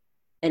me.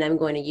 And I'm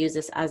going to use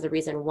this as the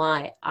reason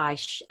why I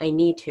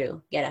need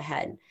to get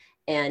ahead.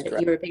 And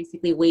Correct. you were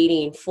basically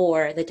waiting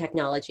for the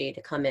technology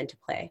to come into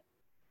play.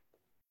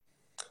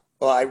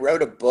 Well, I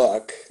wrote a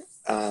book.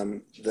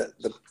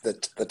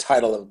 The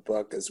title of the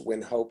book is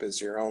 "When Hope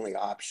Is Your Only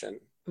Option,"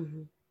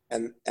 Mm-hmm.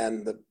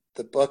 and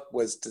the book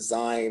was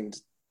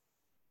designed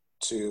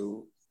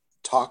to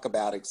talk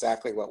about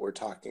exactly what we're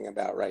talking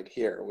about right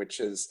here,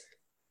 which is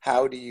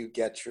how do you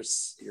get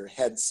your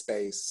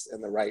headspace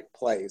in the right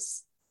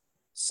place,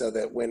 so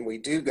that when we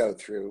do go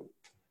through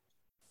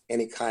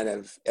any kind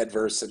of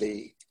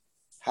adversity,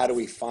 how do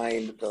we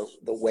find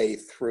the way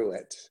through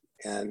it?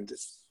 And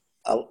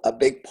a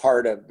big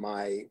part of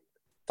my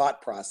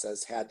thought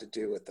process had to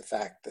do with the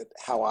fact that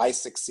how I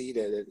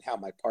succeeded and how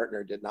my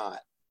partner did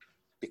not,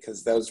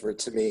 because those were,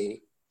 to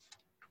me,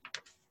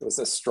 it was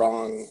a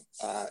strong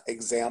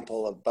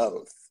example of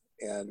both.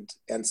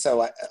 And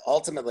so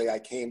ultimately I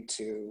came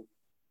to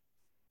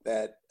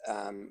that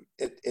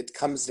it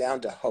comes down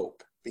to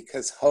hope,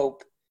 because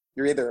hope,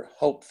 you're either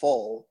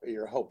hopeful or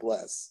you're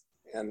hopeless.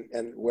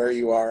 And where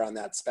you are on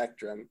that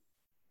spectrum,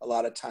 a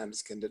lot of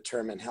times can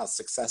determine how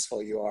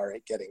successful you are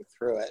at getting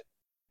through it.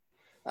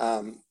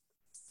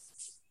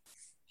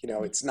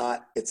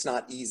 It's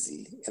not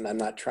easy, and I'm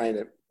not trying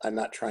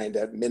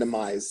to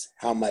minimize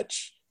how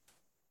much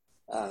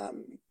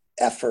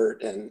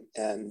effort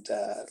and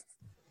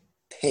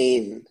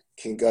pain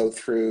can go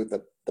through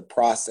the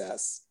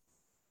process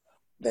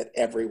that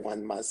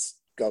everyone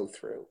must go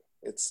through.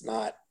 It's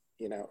not,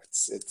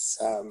 it's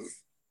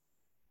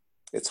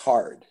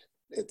hard.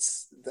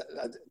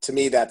 To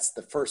me, that's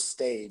the first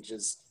stage,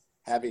 is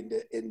having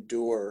to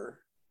endure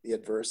the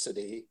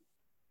adversity,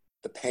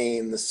 the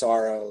pain, the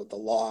sorrow, the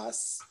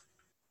loss,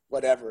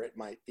 whatever it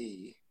might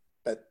be.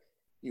 But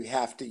you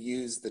have to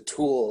use the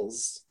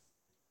tools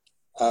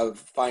of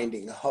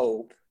finding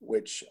hope,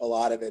 which a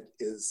lot of it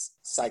is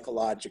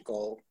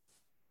psychological,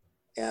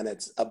 and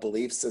it's a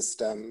belief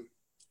system,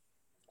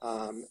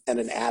 and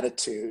an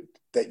attitude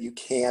that you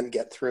can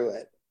get through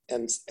it.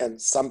 And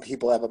some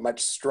people have a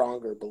much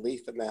stronger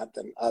belief in that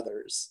than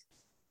others.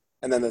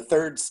 And then the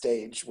third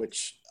stage,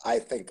 which I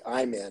think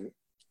I'm in,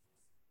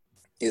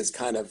 is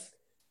kind of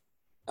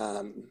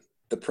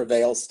the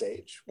prevail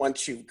stage.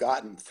 Once you've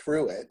gotten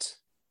through it,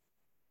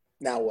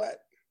 now what?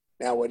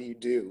 Now what do you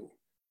do?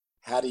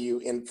 How do you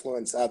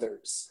influence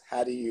others?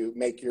 How do you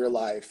make your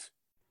life,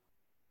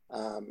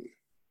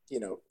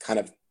 kind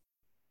of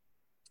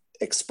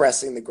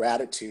expressing the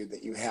gratitude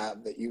that you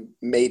have, that you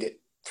made it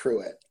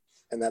through it?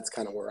 And that's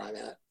kind of where I'm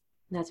at.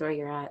 That's where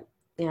you're at.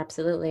 Yeah,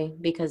 absolutely.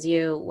 Because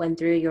you went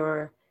through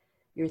your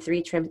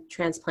 3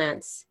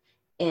 transplants,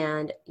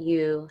 and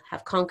you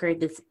have conquered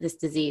this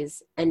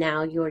disease. And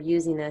now you're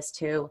using this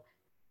to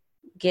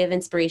give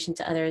inspiration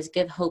to others,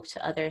 give hope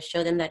to others,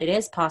 show them that it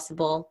is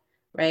possible,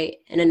 right?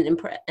 And an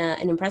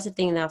impressive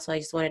thing that also I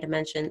just wanted to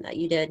mention that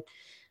you did,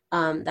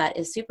 that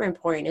is super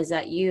important, is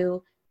that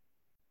you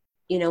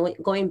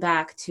going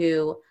back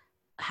to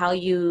how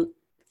you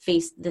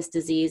faced this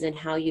disease and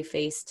how you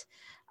faced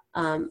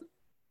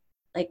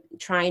like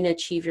trying to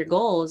achieve your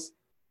goals,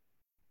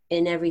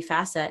 in every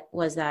facet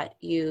was that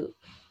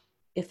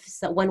if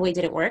one way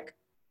didn't work,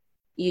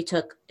 you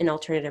took an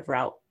alternative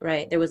route,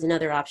 right? There was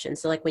another option.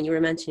 So like when you were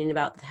mentioning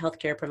about the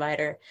healthcare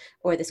provider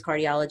or this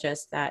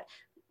cardiologist that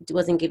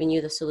wasn't giving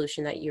you the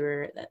solution that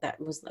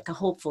was like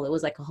it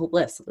was like a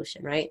hopeless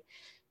solution, right?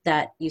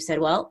 That you said,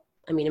 well,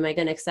 I mean, am I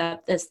going to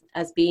accept this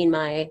as being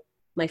my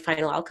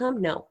final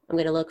outcome? No, I'm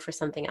going to look for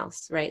something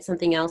else, right?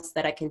 Something else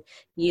that I can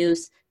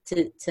use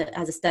to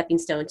as a stepping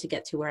stone to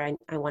get to where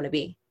I want to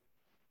be.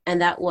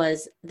 And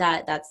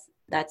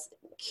that's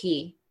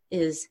key,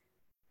 is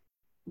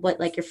what,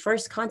 like your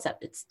first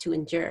concept, it's to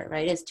endure,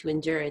 right? It's to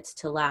endure, it's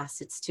to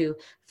last, it's to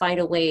find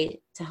a way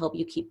to help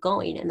you keep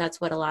going. And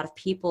that's what a lot of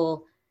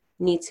people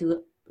need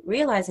to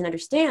realize and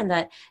understand,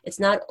 that it's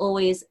not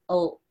always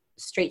a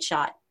straight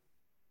shot,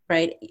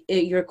 right?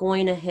 You're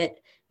going to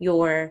hit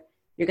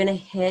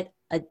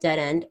a dead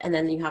end, and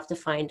then you have to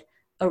find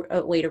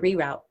a way to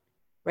reroute,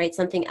 right?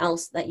 Something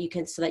else that you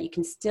can, so that you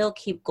can still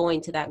keep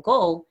going to that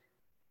goal,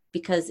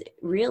 because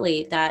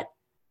really that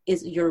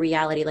is your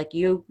reality. Like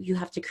you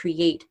have to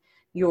create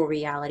your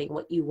reality,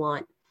 what you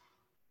want.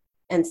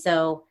 And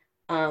so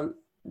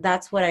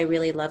that's what I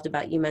really loved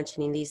about you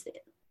mentioning these,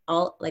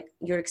 all like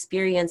your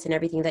experience and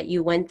everything that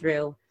you went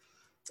through.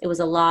 It was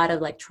a lot of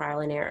like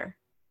trial and error,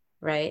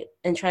 right?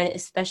 And trying to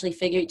especially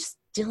just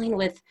dealing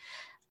with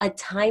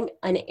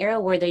an era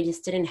where they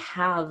just didn't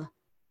have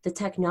the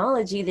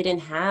technology, they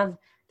didn't have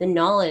the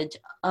knowledge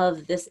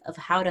of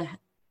how to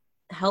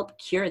help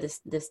cure this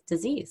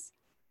disease.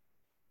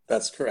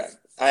 That's correct.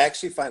 I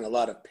actually find a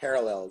lot of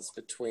parallels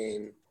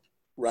between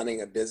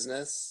running a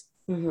business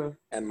Mm-hmm.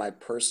 and my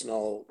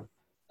personal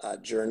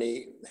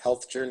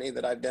health journey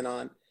that I've been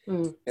on,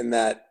 Mm-hmm. in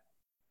that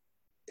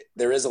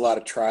there is a lot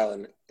of trial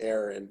and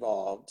error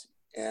involved,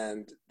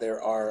 and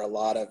there are a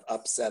lot of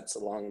upsets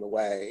along the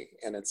way,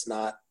 and it's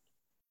not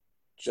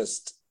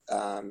just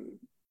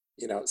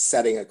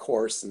setting a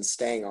course and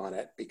staying on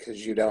it,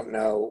 because you don't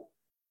know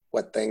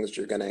what things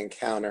you're going to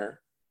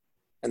encounter,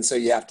 and so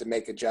you have to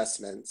make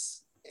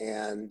adjustments.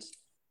 And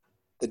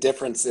the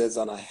difference is,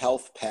 on a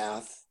health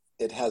path,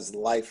 it has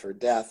life or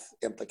death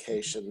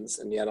implications,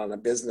 and yet on a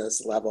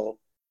business level,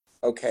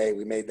 okay,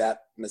 we made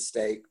that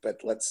mistake,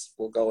 but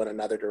we'll go in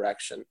another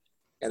direction,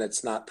 and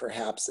it's not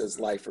perhaps as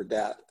life or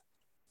death.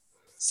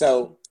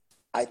 So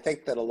I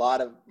think that a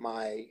lot of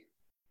my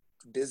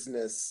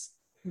business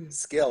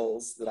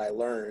skills that I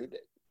learned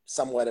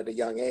somewhat at a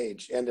young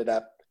age ended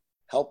up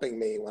helping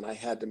me when I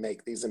had to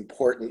make these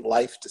important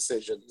life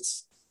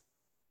decisions,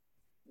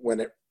 when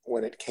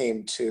it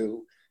came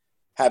to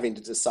having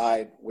to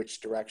decide which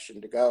direction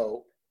to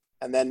go,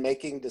 and then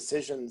making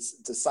decisions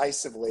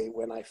decisively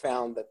when I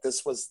found that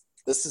this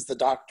is the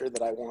doctor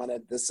that I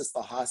wanted, this is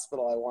the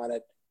hospital I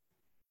wanted,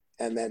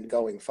 and then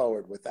going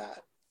forward with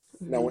that,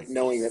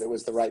 knowing that it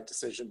was the right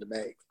decision to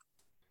make.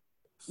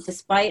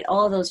 Despite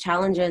all those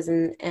challenges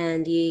and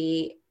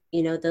the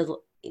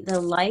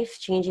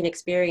life-changing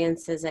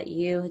experiences that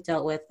you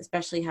dealt with,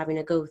 especially having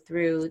to go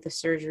through the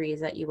surgeries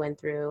that you went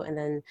through, and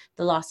then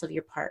the loss of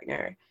your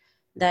partner,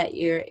 that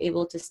you're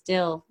able to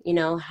still,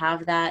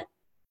 have that,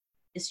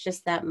 it's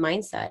just that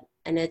mindset,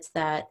 and it's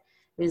that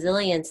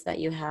resilience that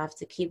you have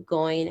to keep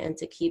going and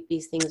to keep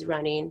these things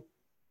running.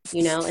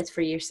 It's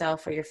for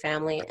yourself, for your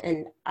family.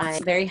 And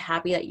I'm very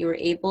happy that you were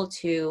able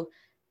to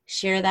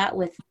share that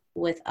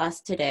with us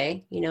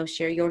today,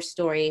 share your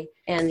story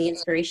and the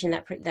inspiration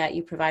that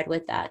you provide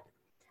with that.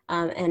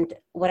 And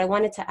what I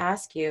wanted to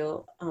ask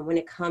you, when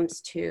it comes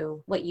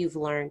to what you've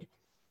learned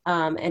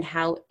and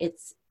how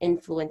it's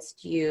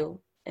influenced you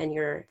and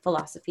your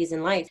philosophies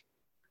in life,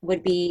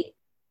 would be,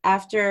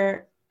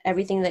 after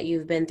everything that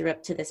you've been through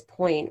up to this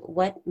point,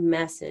 what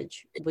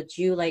message would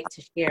you like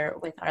to share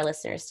with our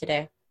listeners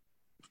today?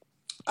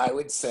 I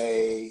would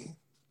say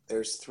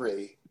there's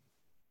three.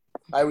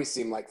 I always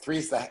seem like three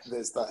is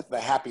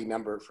the happy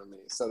number for me.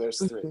 So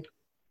there's three.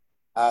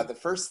 The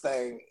first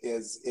thing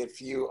is,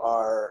 if you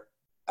are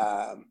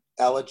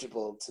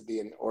eligible to be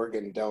an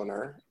organ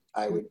donor,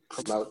 I would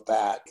promote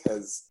that,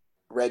 because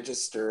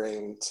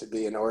registering to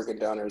be an organ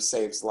donor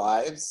saves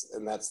lives,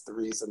 and that's the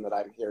reason that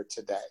I'm here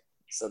today.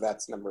 So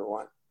that's number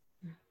one.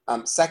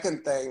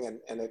 Second thing,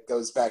 and it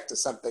goes back to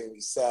something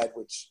you said,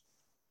 which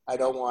I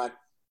don't want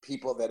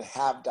people that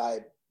have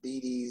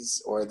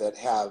diabetes or that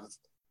have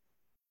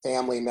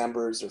family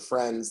members or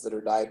friends that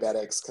are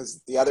diabetics,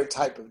 because the other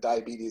type of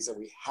diabetes that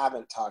we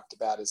haven't talked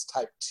about is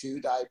type 2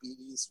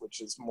 diabetes,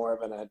 which is more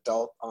of an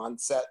adult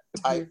onset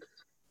type,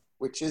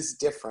 which is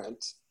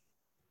different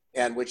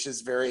and which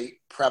is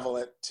very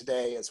prevalent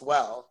today as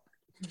well.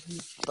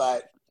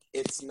 But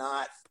it's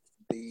not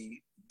the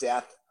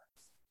death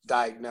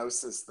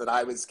diagnosis that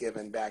I was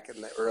given back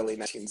in the early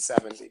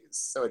 1970s.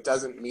 So it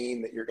doesn't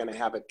mean that you're going to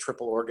have a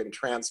triple organ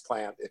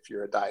transplant if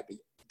you're a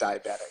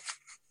diabetic.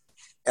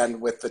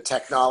 And with the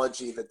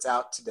technology that's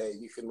out today,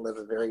 you can live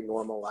a very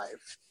normal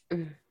life.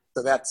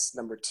 So that's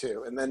number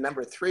two. And then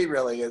number three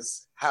really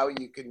is how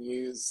you can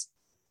use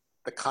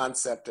the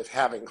concept of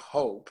having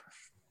hope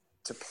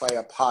to play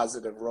a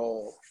positive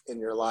role in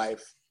your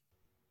life.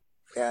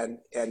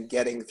 and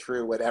getting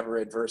through whatever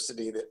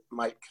adversity that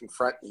might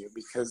confront you,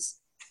 because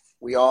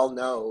we all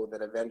know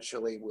that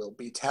eventually we'll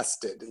be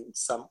tested in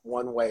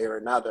one way or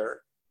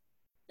another,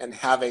 and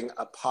having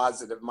a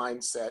positive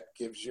mindset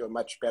gives you a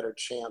much better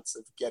chance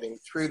of getting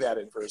through that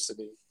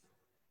adversity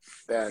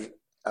than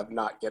of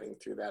not getting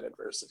through that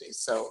adversity.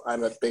 So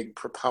I'm a big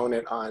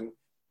proponent on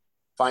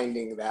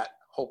finding that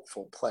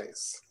hopeful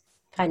place.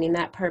 Finding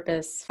that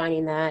purpose,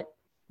 finding that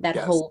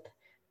Yes. hope,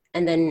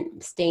 and then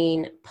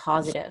staying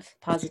positive.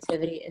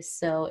 Positivity is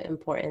so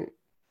important.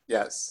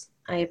 Yes.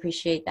 I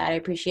appreciate that. I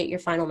appreciate your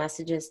final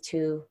messages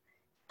to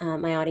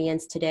my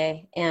audience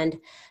today. And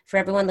for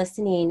everyone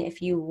listening,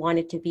 if you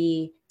wanted to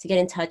get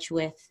in touch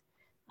with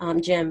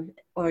Jim,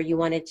 or you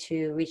wanted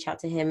to reach out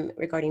to him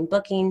regarding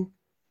booking,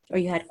 or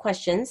you had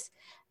questions,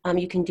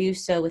 you can do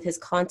so with his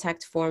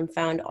contact form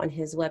found on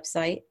his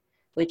website,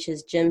 which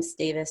is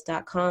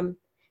jimstavis.com.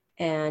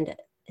 And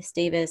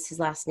Stavis, his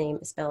last name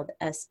is spelled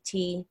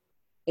Stavis.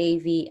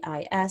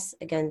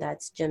 Again,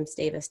 that's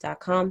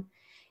jimstavis.com.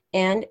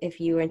 And if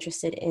you are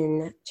interested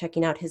in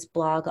checking out his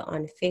blog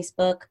on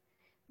Facebook,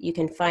 you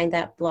can find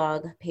that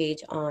blog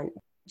page on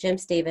Jim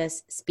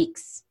Stavis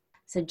Speaks.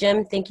 So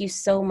Jim, thank you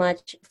so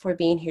much for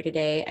being here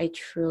today. I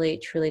truly,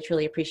 truly,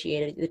 truly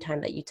appreciated the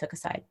time that you took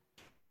aside.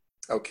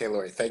 Okay,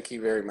 Lori, thank you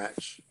very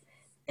much.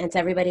 And to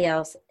everybody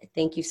else,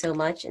 thank you so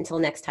much. Until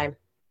next time.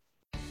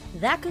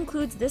 That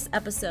concludes this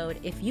episode.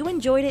 If you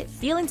enjoyed it,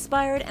 feel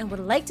inspired, and would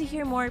like to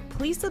hear more,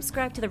 please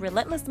subscribe to the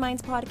Relentless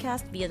Minds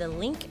podcast via the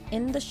link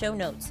in the show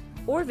notes,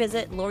 or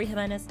visit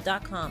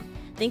lorijimenez.com.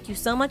 Thank you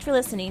so much for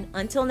listening.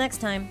 Until next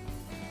time.